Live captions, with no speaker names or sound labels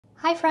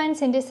Hi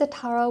friends, in this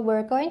tutorial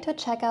we're going to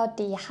check out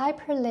the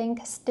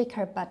Hyperlink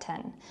sticker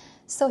button.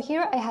 So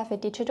here I have a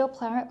digital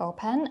planner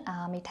open.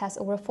 It has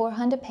over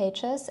 400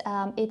 pages.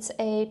 It's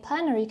a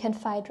planner you can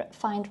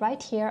find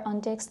right here on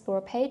the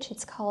Explore page.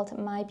 It's called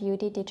My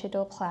Beauty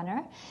Digital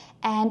Planner.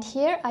 And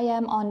here I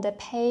am on the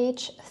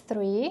page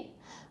 3,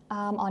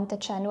 on the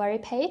January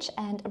page.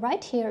 And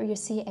right here you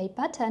see a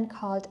button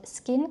called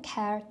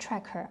Skincare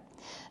Tracker.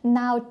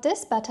 Now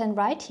this button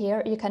right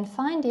here, you can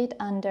find it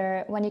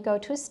under, when you go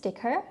to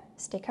sticker,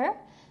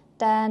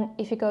 then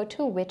if you go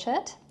to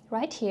widget,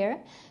 right here,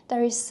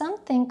 there is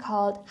something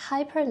called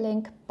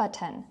Hyperlink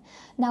Button.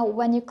 Now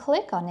when you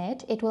click on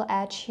it, it will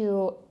add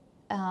you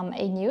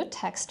a new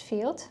text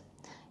field.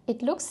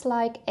 It looks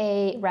like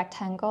a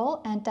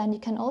rectangle, and then you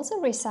can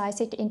also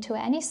resize it into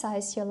any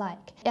size you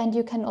like. And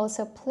you can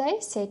also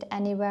place it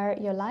anywhere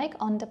you like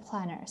on the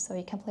planner. So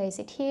you can place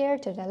it here,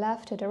 to the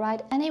left, to the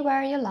right,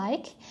 anywhere you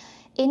like.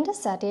 In the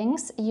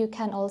settings, you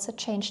can also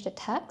change the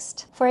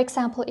text. For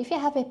example, if you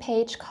have a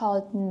page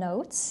called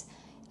Notes,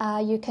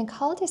 you can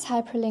call this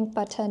hyperlink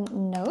button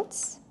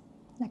Notes,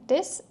 like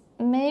this.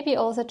 Maybe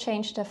also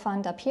change the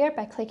font up here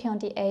by clicking on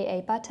the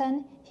AA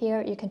button.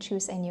 Here you can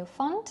choose a new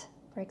font.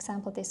 For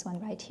example, this one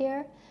right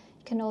here.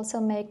 You can also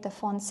make the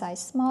font size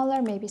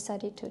smaller, maybe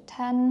set it to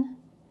 10,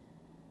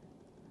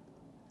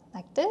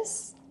 like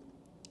this.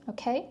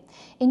 Okay.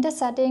 In the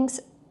settings,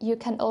 you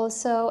can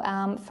also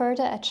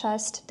further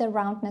adjust the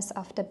roundness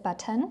of the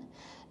button.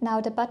 Now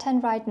the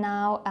button right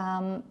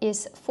now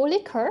is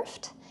fully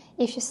curved.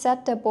 If you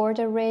set the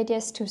border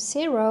radius to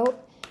 0,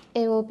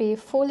 it will be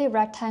fully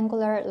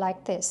rectangular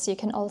like this. You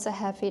can also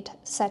have it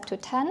set to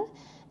 10,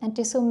 and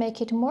this will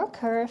make it more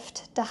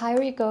curved. The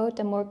higher you go,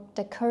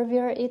 the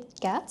curvier it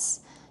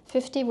gets.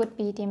 50 would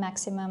be the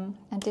maximum,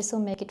 and this will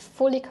make it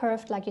fully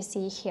curved like you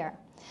see here.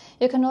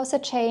 You can also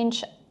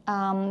change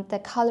the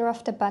color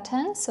of the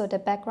button. So the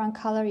background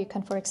color, you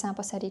can, for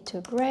example, set it to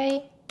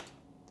gray,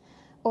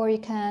 or you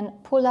can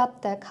pull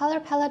up the color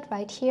palette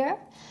right here.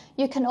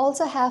 You can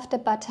also have the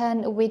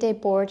button with a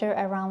border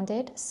around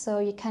it. So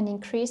you can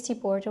increase the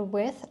border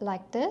width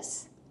like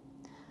this.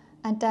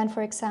 And then,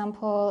 for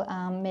example,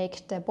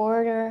 make the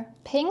border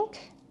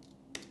pink.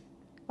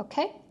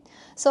 Okay.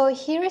 So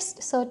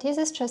this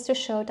is just to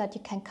show that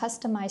you can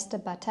customize the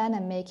button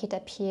and make it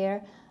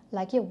appear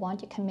like you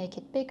want. You can make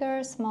it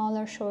bigger,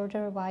 smaller,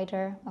 shorter,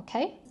 wider,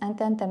 okay? And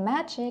then the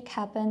magic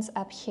happens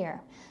up here.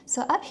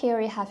 So up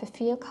here you have a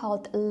field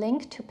called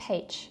Link to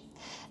Page.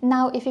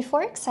 Now, if you,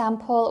 for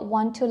example,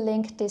 want to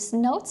link this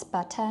Notes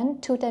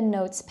button to the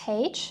Notes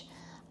page,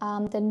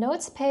 the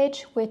Notes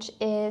page, which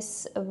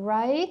is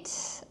right,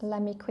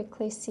 let me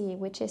quickly see,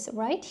 which is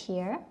right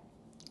here.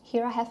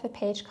 Here I have a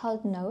page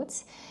called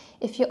Notes.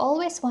 If you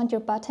always want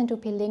your button to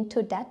be linked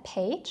to that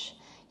page,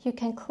 you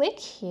can click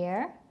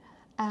here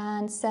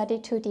and set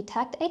it to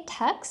detect a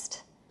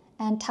text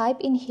and type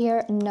in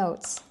here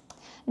Notes.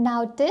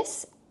 Now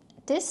this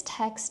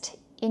text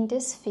in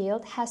this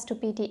field has to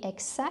be the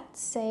exact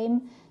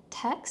same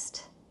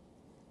text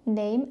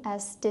name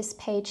as this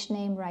page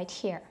name right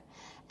here.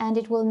 And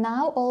it will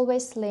now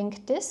always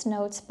link this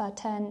Notes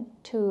button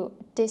to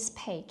this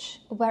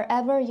page,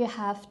 wherever you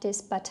have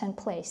this button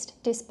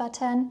placed. This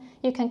button,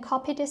 you can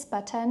copy this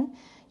button,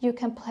 you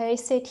can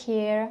place it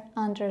here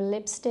under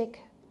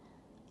lipstick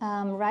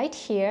right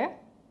here.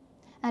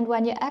 And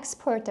when you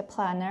export the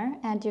planner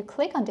and you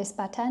click on this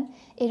button,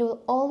 it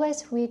will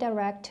always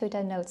redirect to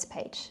the Notes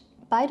page.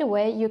 By the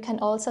way, you can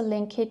also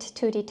link it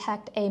to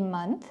detect a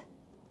month.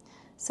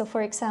 So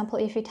for example,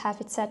 if you have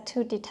it set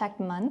to detect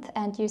month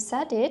and you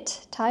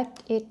type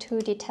it to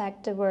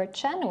detect the word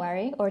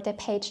January or the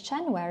page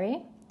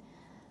January,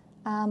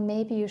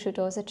 maybe you should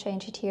also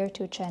change it here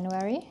to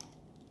January.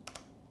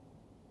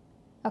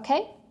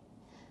 Okay?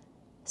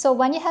 So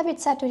when you have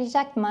it set to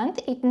detect month,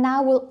 it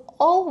now will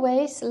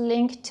always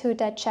link to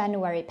the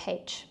January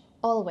page.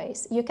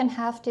 Always. You can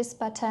have this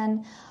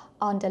button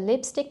on the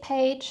lipstick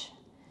page.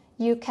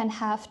 You can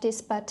have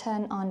this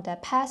button on the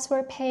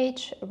password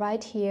page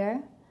right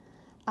here.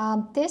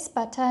 This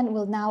button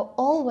will now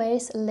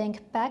always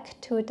link back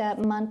to the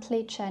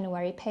monthly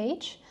January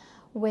page,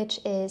 which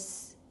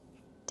is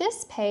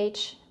this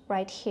page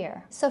right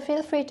here. So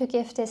feel free to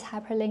give this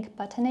hyperlink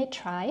button a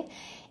try.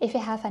 If you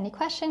have any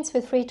questions,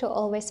 feel free to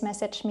always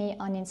message me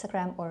on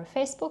Instagram or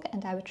Facebook,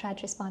 and I will try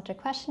to respond to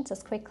questions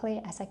as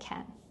quickly as I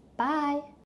can. Bye!